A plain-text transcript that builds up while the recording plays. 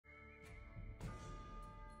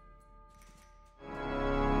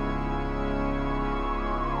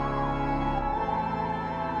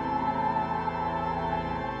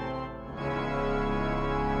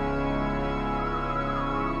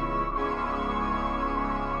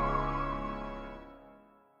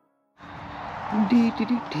I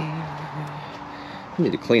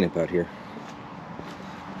need to clean up out here.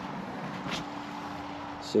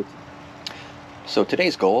 So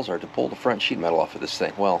today's goals are to pull the front sheet metal off of this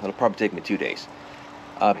thing. Well, it'll probably take me 2 days.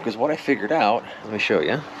 Because what I figured out, let me show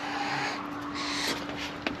you,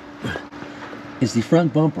 is the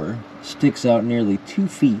front bumper sticks out nearly 2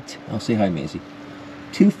 feet. I'll say hi, Maisie.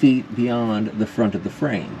 2 feet beyond the front of the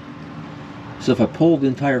frame. So if I pull the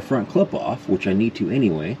entire front clip off, which I need to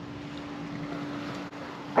anyway,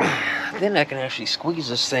 then I can actually squeeze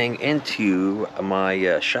this thing into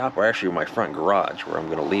my shop, or actually my front garage, where I'm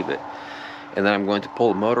going to leave it. And then I'm going to pull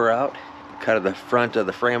the motor out, cut the front of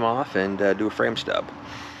the frame off, and do a frame stub.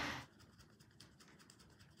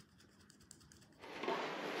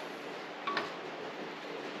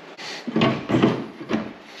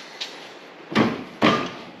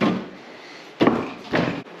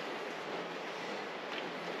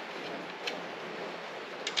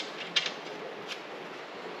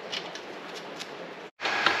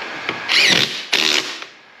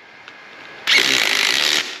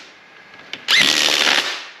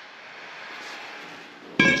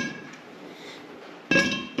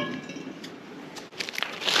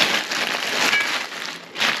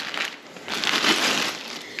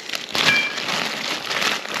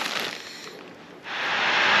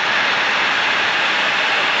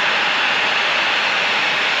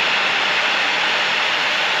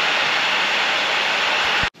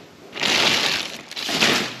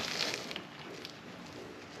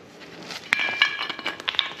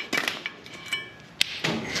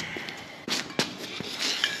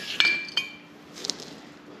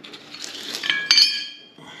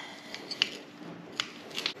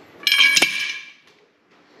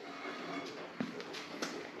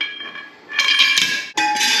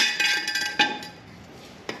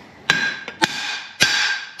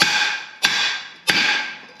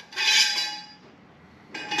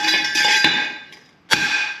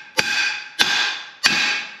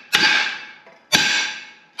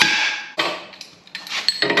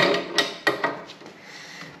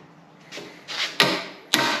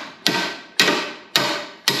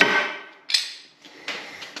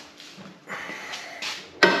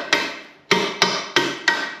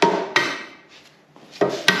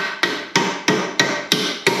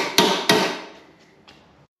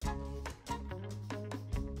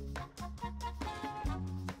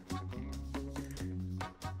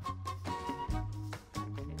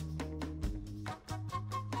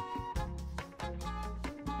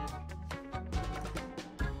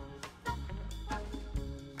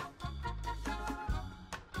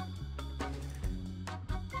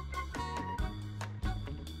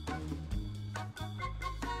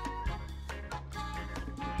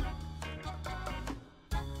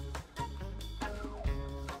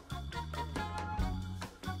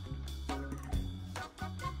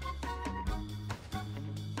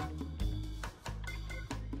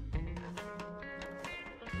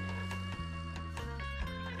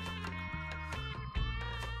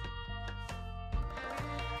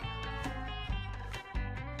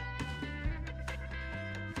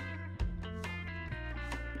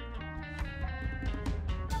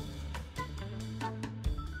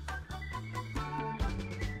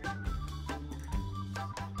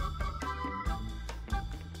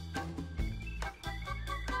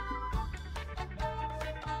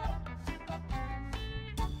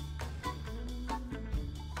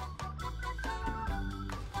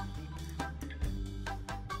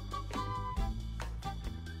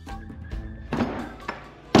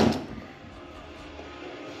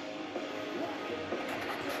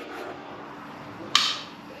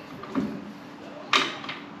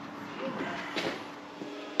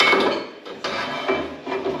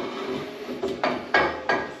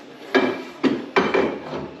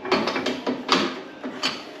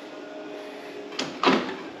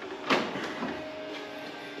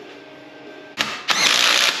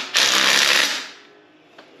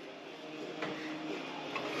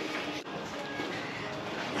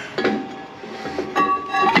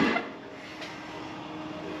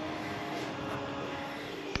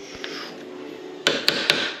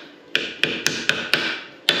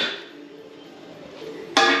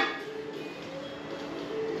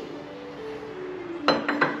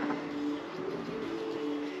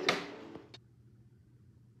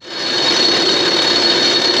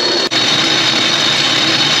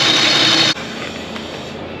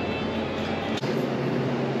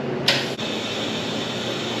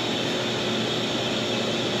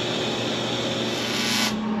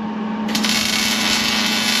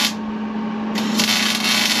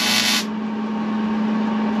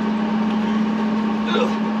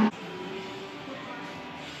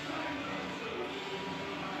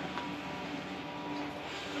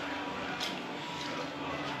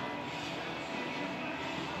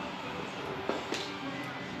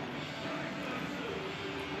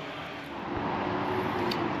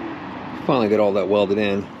 Finally got all that welded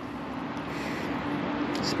in.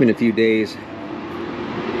 It's been a few days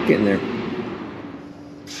getting there.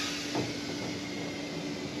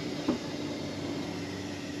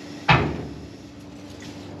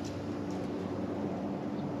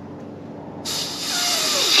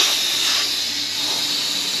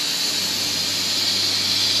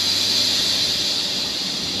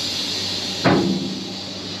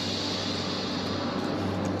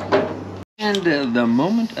 And the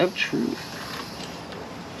moment of truth.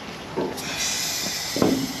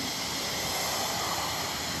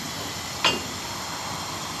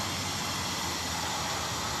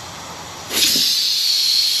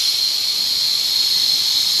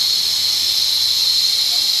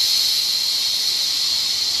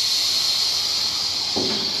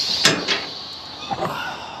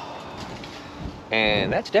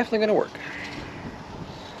 And that's definitely going to work.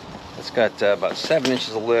 It's got about 7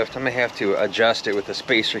 inches of lift. I may have to adjust it with the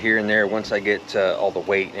spacer here and there once I get all the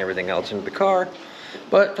weight and everything else into the car.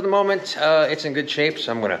 But for the moment, it's in good shape,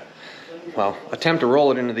 so I'm going to, well, attempt to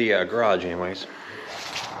roll it into the garage anyways.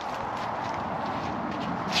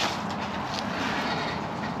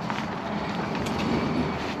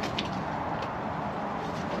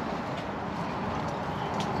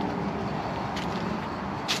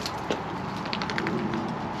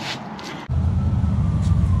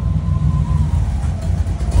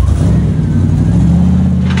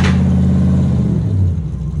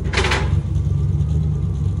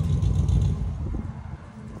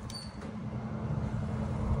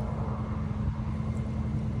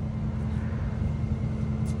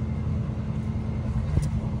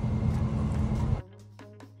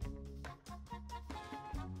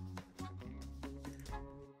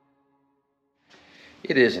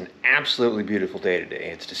 It is an absolutely beautiful day today.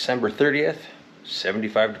 It's December 30th,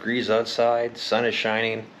 75 degrees outside, sun is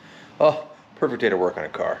shining. Oh, perfect day to work on a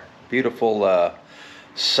car. Beautiful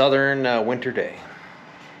southern winter day.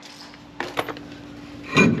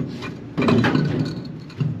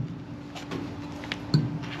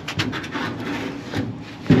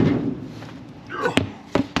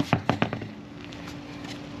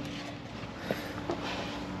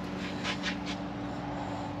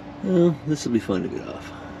 Well, this will be fun to get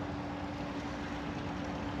off.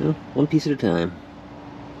 Well, one piece at a time.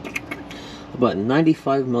 About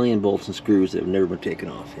 95 million bolts and screws that have never been taken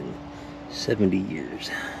off in 70 years.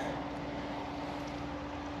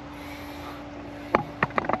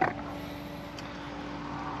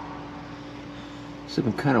 So I've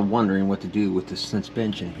been kind of wondering what to do with the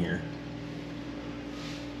suspension here.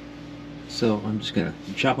 So I'm just going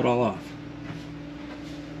to chop it all off.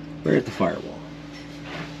 Right at the firewall.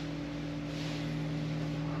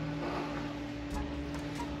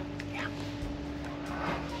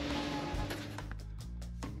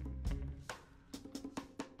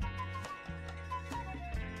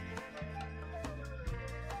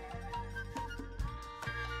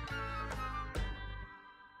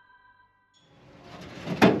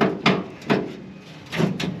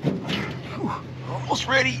 Almost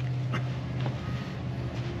ready.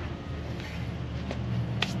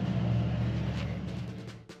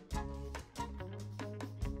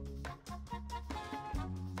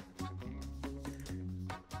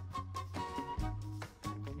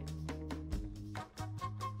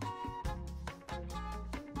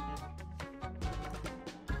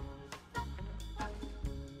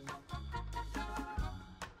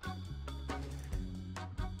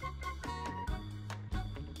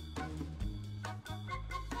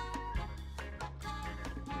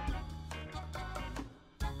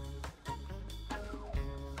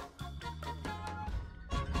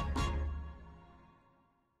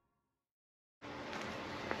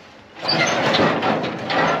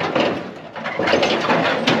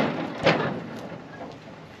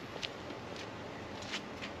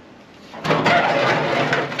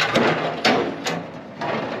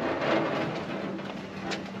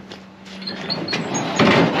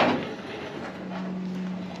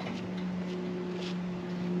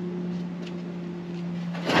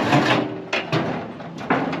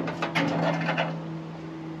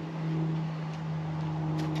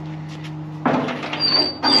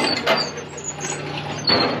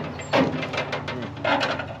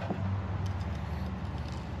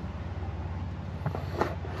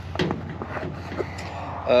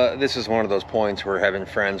 This is one of those points where having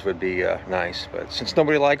friends would be nice, but since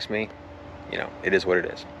nobody likes me, you know, it is what it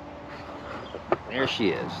is. There she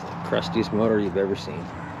is, the crustiest motor you've ever seen.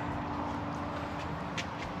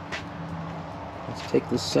 Let's take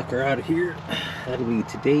this sucker out of here. That'll be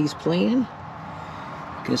today's plan.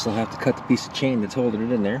 Guess I'll have to cut the piece of chain that's holding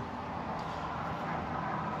it in there.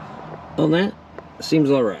 On that,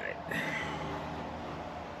 seems all right.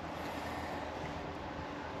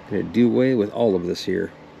 Gonna do away with all of this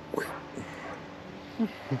here.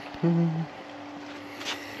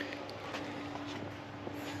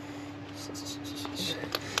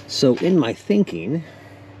 So in my thinking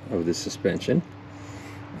of this suspension,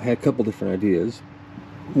 I had a couple different ideas.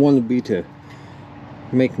 One would be to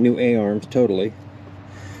make new A-arms totally,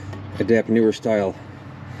 adapt newer style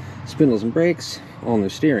spindles and brakes, all new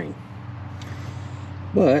steering.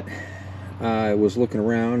 But I was looking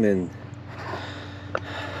around and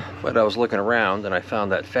I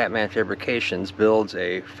found that Fat Man Fabrications builds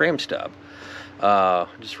a frame stub,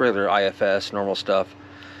 just regular IFS normal stuff.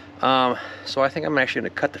 So I think I'm actually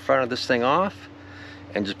going to cut the front of this thing off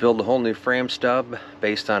and just build a whole new frame stub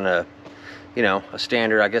based on a, you know, a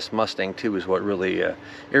standard. I guess Mustang 2 is what really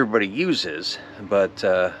everybody uses, but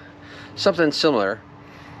something similar.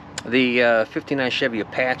 The 59 Chevy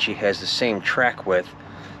Apache has the same track width,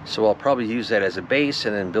 so I'll probably use that as a base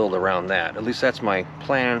and then build around that. At least that's my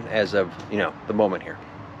plan as of, you know, the moment here.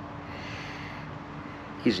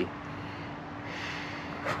 Easy.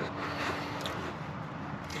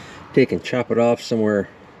 Take and chop it off somewhere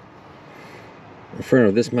in front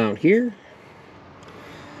of this mount here.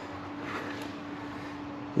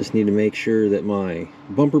 Just need to make sure that my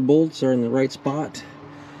bumper bolts are in the right spot,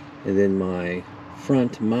 and then my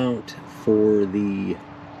front mount for the,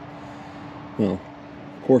 well,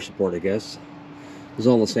 core support, I guess, is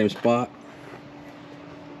all in the same spot,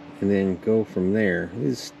 and then go from there.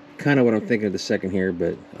 This is kind of what I'm thinking of the second here,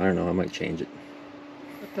 but I don't know, I might change it.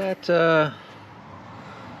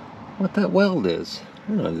 What that weld is,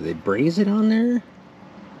 I don't know, did they braze it on there?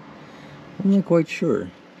 I'm not quite sure.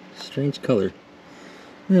 Strange color.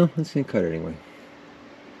 Well, let's cut it anyway.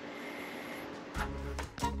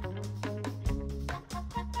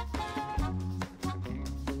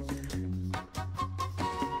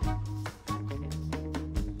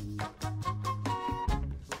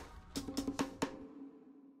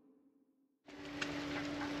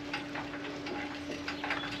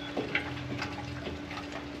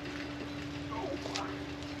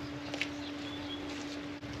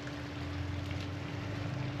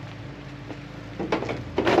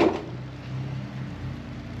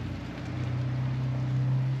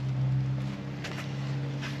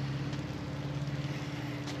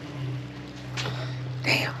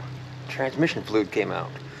 Damn, transmission fluid came out,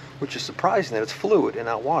 which is surprising that it's fluid and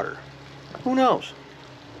not water. Who knows?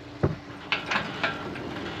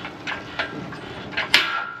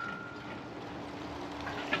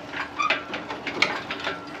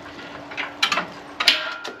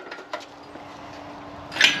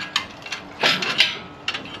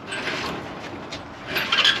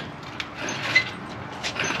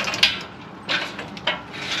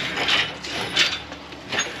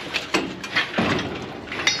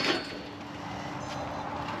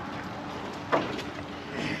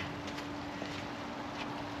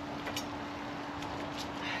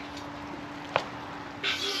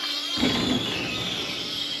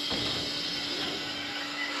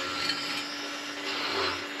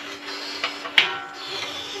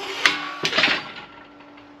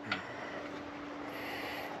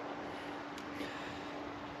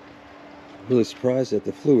 Really surprised that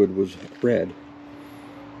the fluid was red.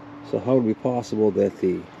 So how would it be possible that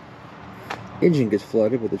the engine gets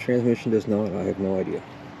flooded but the transmission does not? I have no idea.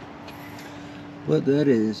 But that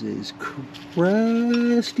is as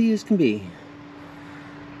crusty as can be.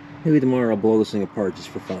 Maybe tomorrow I'll blow this thing apart just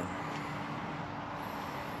for fun.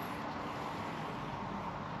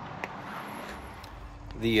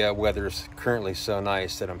 The weather's currently so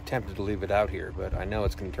nice that I'm tempted to leave it out here, but I know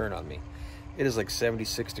it's going to turn on me. It is like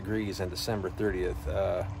 76 degrees on December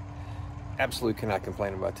 30th. Absolutely cannot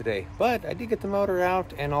complain about today. But I did get the motor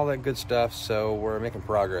out and all that good stuff, so we're making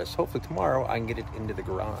progress. Hopefully tomorrow I can get it into the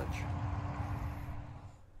garage.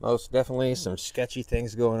 Most definitely some sketchy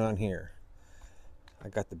things going on here. I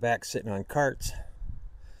got the back sitting on carts.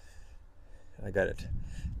 I got it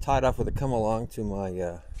tied off with a come along to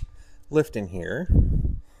my lift in here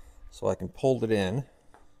so I can pull it in.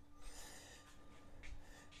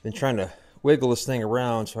 Been trying to wiggle this thing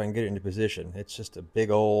around so I can get it into position. It's just a big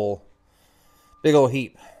old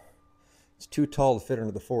heap. It's too tall to fit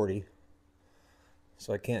under the 40,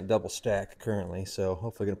 so I can't double stack currently. So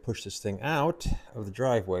hopefully I'm going to push this thing out of the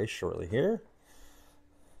driveway shortly here.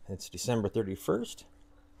 It's December 31st.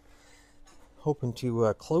 Hoping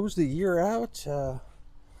to close the year out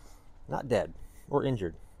not dead or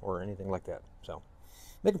injured or anything like that. So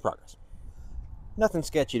making progress. Nothing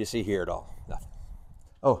sketchy to see here at all. Nothing.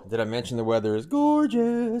 Oh, did I mention the weather is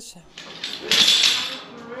gorgeous?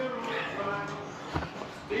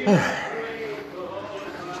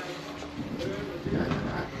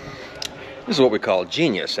 This is what we call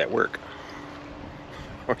genius at work.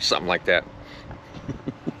 Or something like that.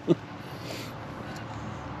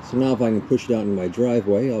 So now if I can push it out in my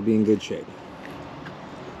driveway, I'll be in good shape.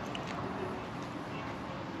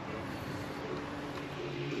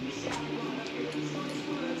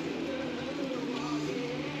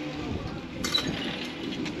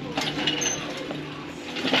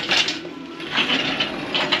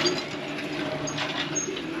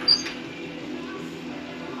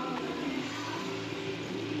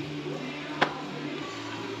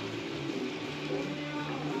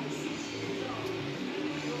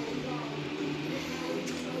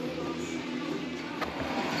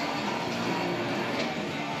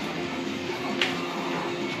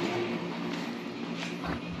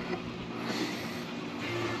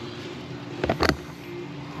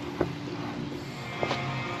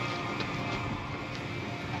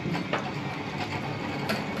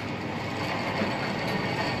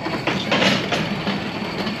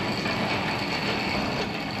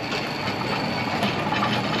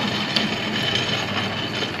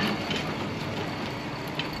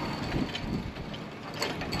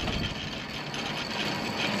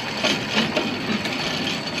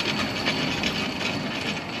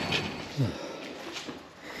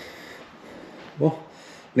 Well,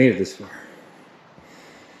 made it this far.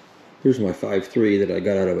 Here's my 5.3 that I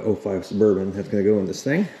got out of 05 Suburban. That's going to go in this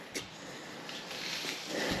thing.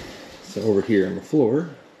 So over here on the floor,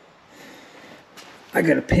 I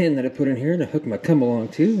got a pin that I put in here to hook my come along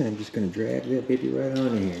to, and I'm just going to drag that baby right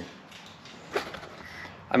on in here.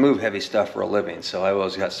 I move heavy stuff for a living, so I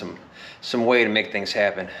always got some way to make things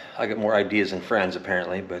happen. I got more ideas than friends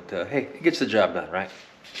apparently, but hey, it gets the job done, right?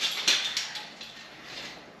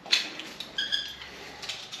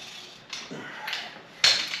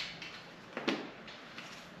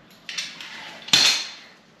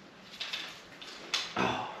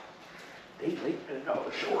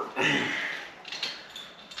 Short.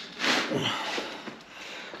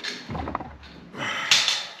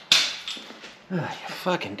 You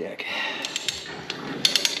fucking dick.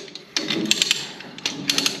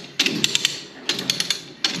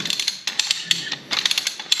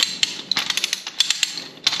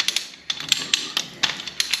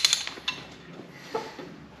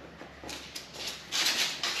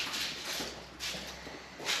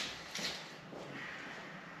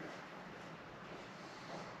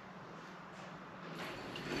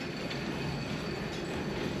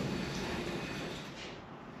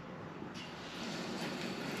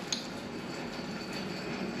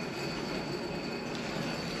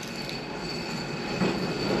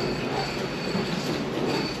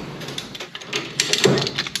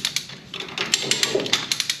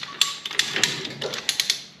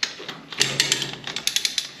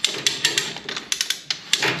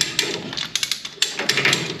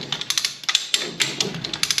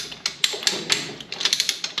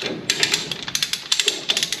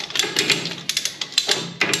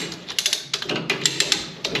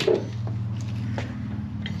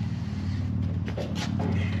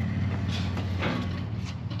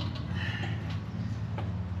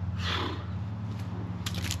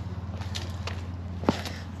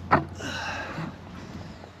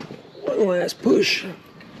 One last push.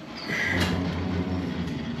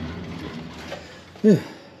 And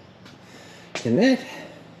that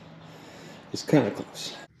is kind of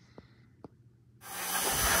close.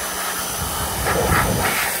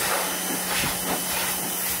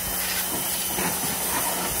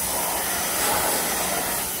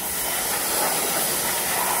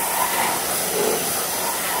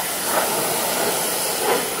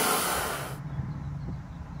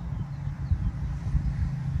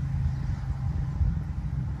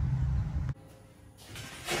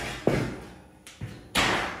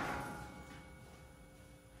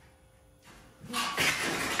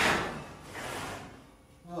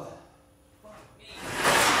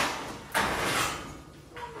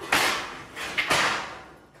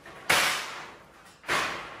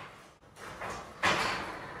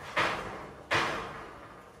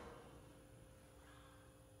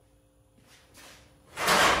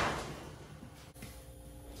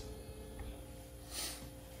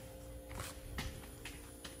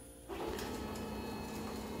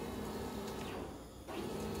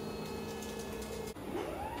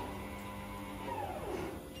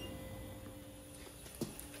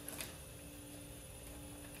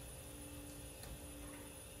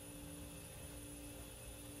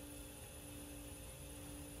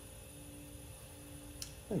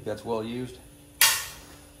 I think that's well used.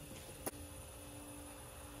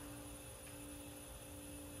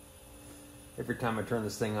 Every time I turn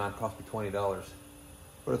this thing on, it costs me $20,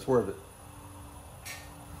 but it's worth it.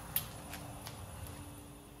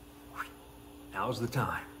 now's the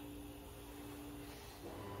time.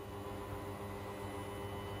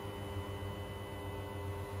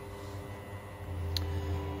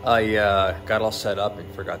 I got all set up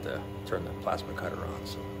and forgot to turn the plasma cutter on,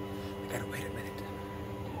 so I gotta wait a minute.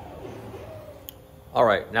 All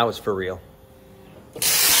right, now it's for real.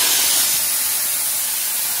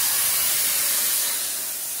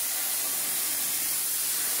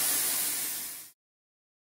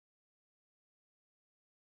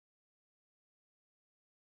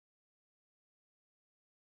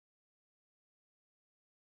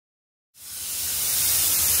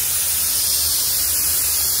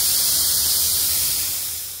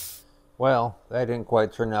 Well, that didn't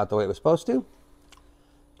quite turn out the way it was supposed to.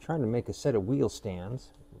 Trying to make a set of wheel stands,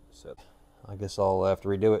 so I guess I'll have to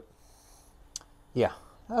redo it. Yeah,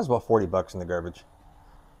 that was about 40 bucks in the garbage.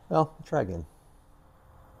 Well, try again.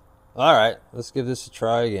 All right, let's give this a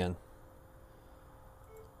try again.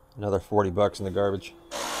 Another 40 bucks in the garbage.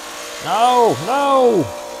 No, no!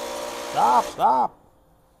 Stop, stop!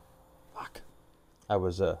 Fuck. I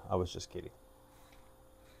was just kidding.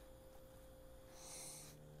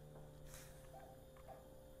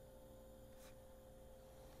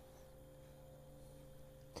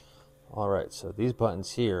 Alright, so these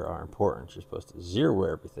buttons here are important. You're supposed to zero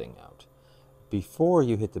everything out before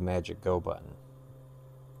you hit the magic go button.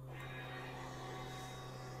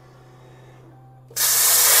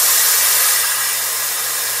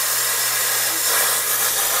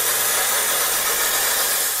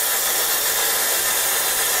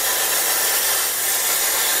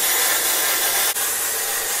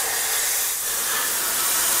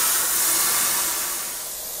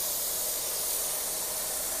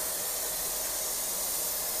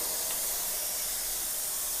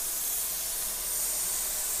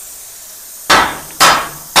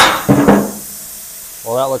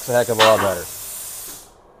 Well, that looks a heck of a lot better.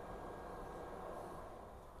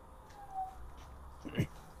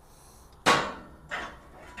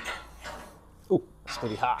 Ooh, it's gonna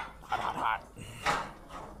be hot. Hot, hot, hot.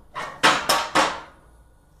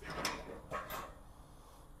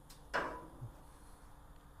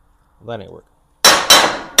 Well, that ain't working.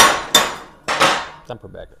 Temper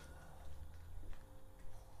backer.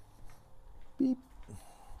 Beep.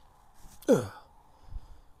 Ugh.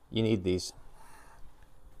 You need these.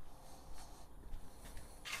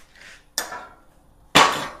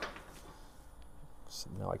 So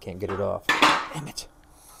now I can't get it off. Damn it.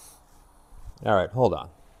 All right, hold on.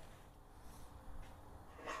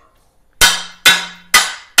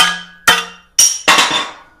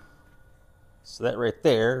 So that right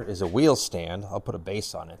there is a wheel stand. I'll put a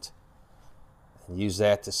base on it and use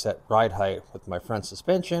that to set ride height with my front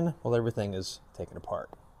suspension while everything is taken apart.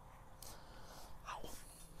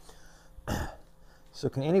 So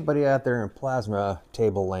can anybody out there in plasma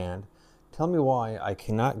table land tell me why I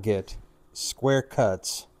cannot get square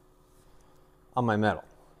cuts on my metal?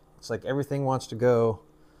 It's like everything wants to go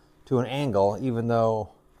to an angle even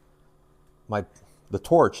though the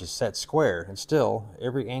torch is set square, and still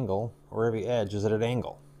every angle or every edge is at an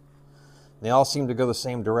angle. And they all seem to go the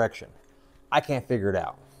same direction. I can't figure it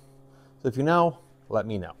out. So if you know, let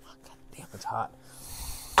me know. God damn, it's hot.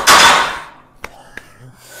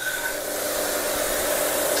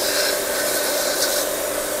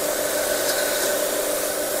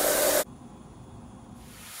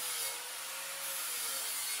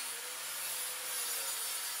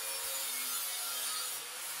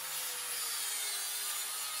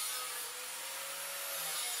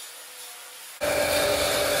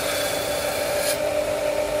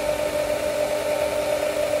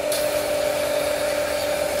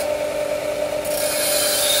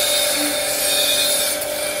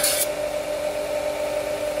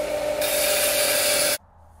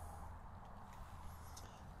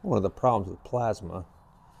 One of the problems with plasma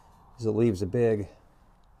is it leaves a big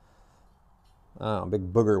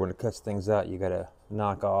booger when it cuts things out. You gotta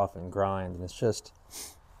knock off and grind, and it's just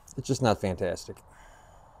not fantastic.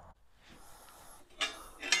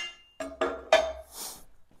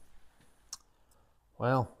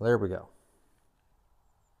 Well, there we go.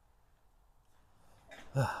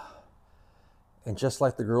 And just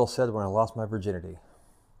like the girl said when I lost my virginity,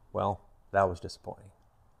 well, that was disappointing.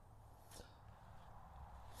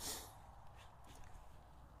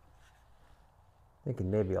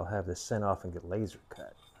 Thinking maybe I'll have this sent off and get laser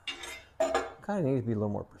cut. Kind of needs to be a little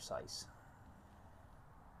more precise.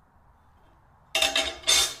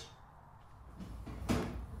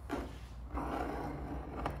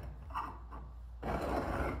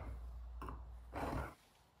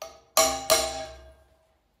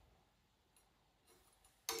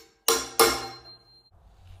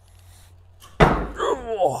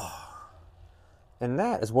 And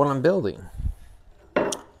that is what I'm building.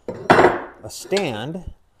 A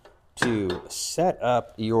stand to set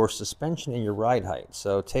up your suspension and your ride height.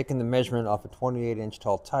 So taking the measurement off a 28-inch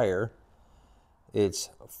tall tire, it's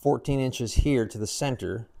 14 inches here to the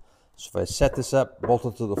center. So if I set this up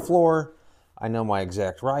bolted to the floor, I know my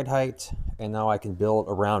exact ride height, and now I can build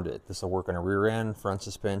around it. This will work on a rear end, front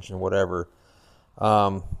suspension, whatever.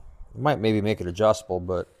 Might maybe make it adjustable,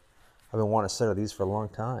 but I've been wanting a set of these for a long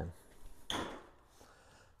time.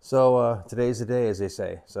 So today's the day, as they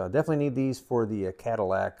say. So I definitely need these for the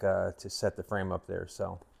Cadillac to set the frame up there.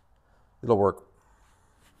 So it'll work.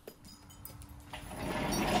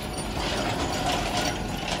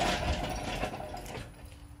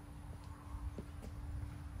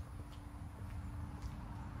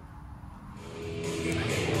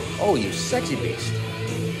 Oh, you sexy beast.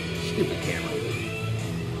 Stupid camera.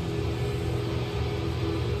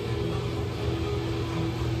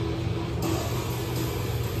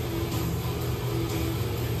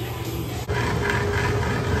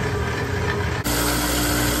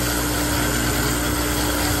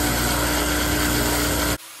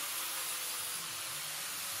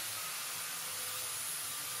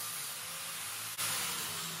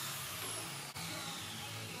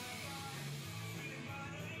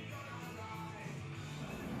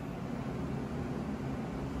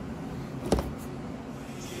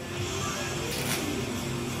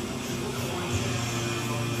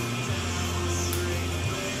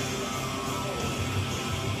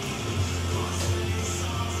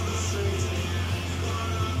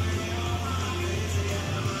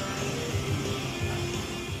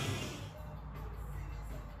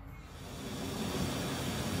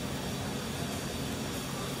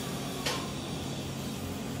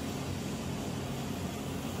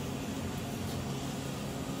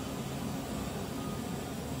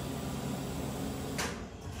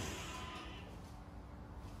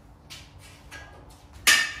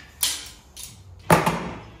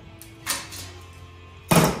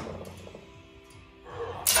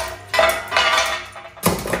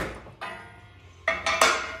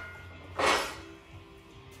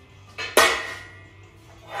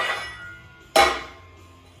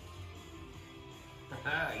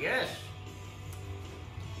 Yes.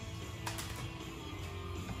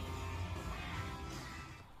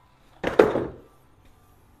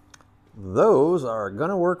 Those are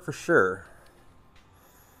gonna work for sure.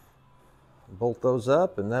 Bolt those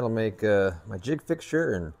up, and that'll make my jig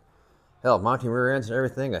fixture and hell, mounting rear ends and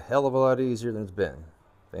everything a hell of a lot easier than it's been.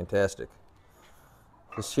 Fantastic.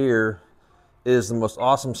 This here is the most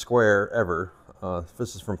awesome square ever.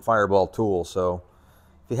 This is from Fireball Tools, so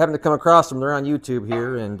if you happen to come across them, they're on YouTube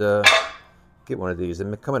here, and get one of these.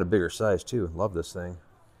 They come in a bigger size too. Love this thing.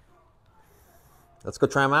 Let's go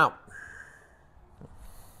try them out.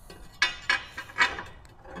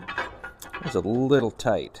 It's a little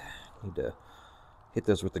tight. Need to hit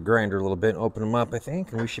those with the grinder a little bit and open them up, I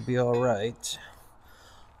think, and we should be all right.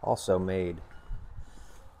 Also made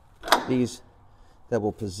these that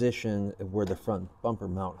will position where the front bumper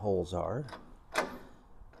mount holes are.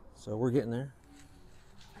 So we're getting there.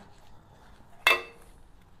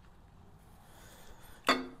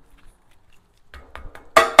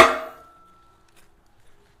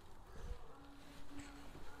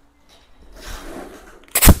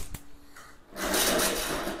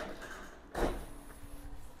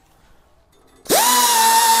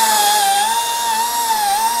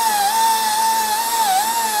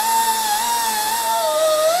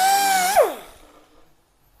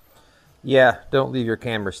 Yeah, don't leave your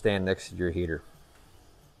camera stand next to your heater.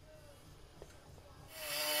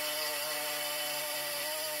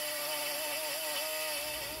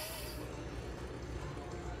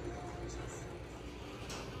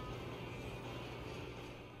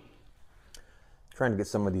 Trying to get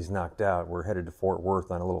some of these knocked out. We're headed to Fort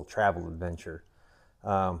Worth on a little travel adventure.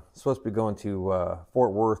 Supposed to be going to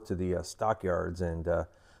Fort Worth to the stockyards and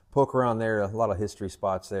poke around there. A lot of history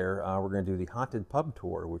spots there. We're going to do the haunted pub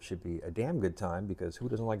tour, which should be a damn good time because who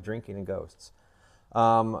doesn't like drinking and ghosts?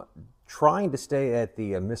 Trying to stay at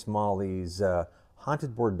the Miss Molly's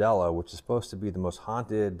Haunted Bordello, which is supposed to be the most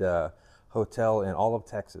haunted hotel in all of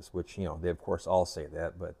Texas, which, you know, they of course all say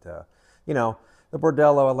that, but, you know, the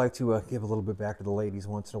Bordello, I like to give a little bit back to the ladies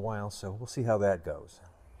once in a while, so we'll see how that goes.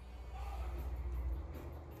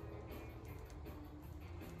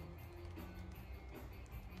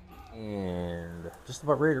 And just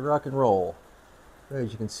about ready to rock and roll.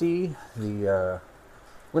 As you can see, the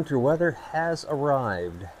winter weather has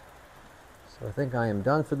arrived. So I think I am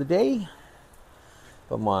done for the day.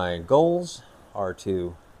 But my goals are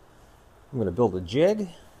I'm going to build a jig. And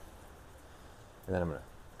then I'm going to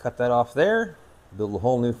cut that off there. Build a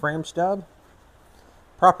whole new frame stub,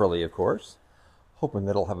 properly of course, hoping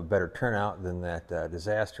that it'll have a better turnout than that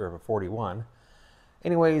disaster of a 41.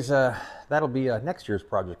 Anyways, that'll be next year's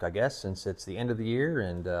project, I guess, since it's the end of the year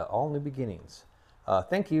and all new beginnings.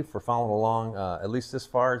 Thank you for following along, at least this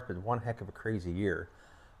far. It's been one heck of a crazy year.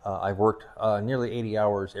 I've worked nearly 80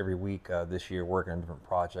 hours every week this year working on different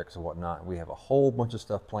projects and whatnot. We have a whole bunch of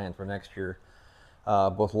stuff planned for next year,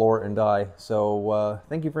 both Laura and I. So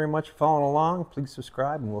thank you very much for following along. Please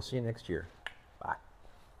subscribe, and we'll see you next year. Bye.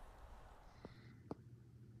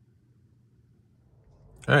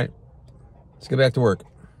 All right, let's get back to work.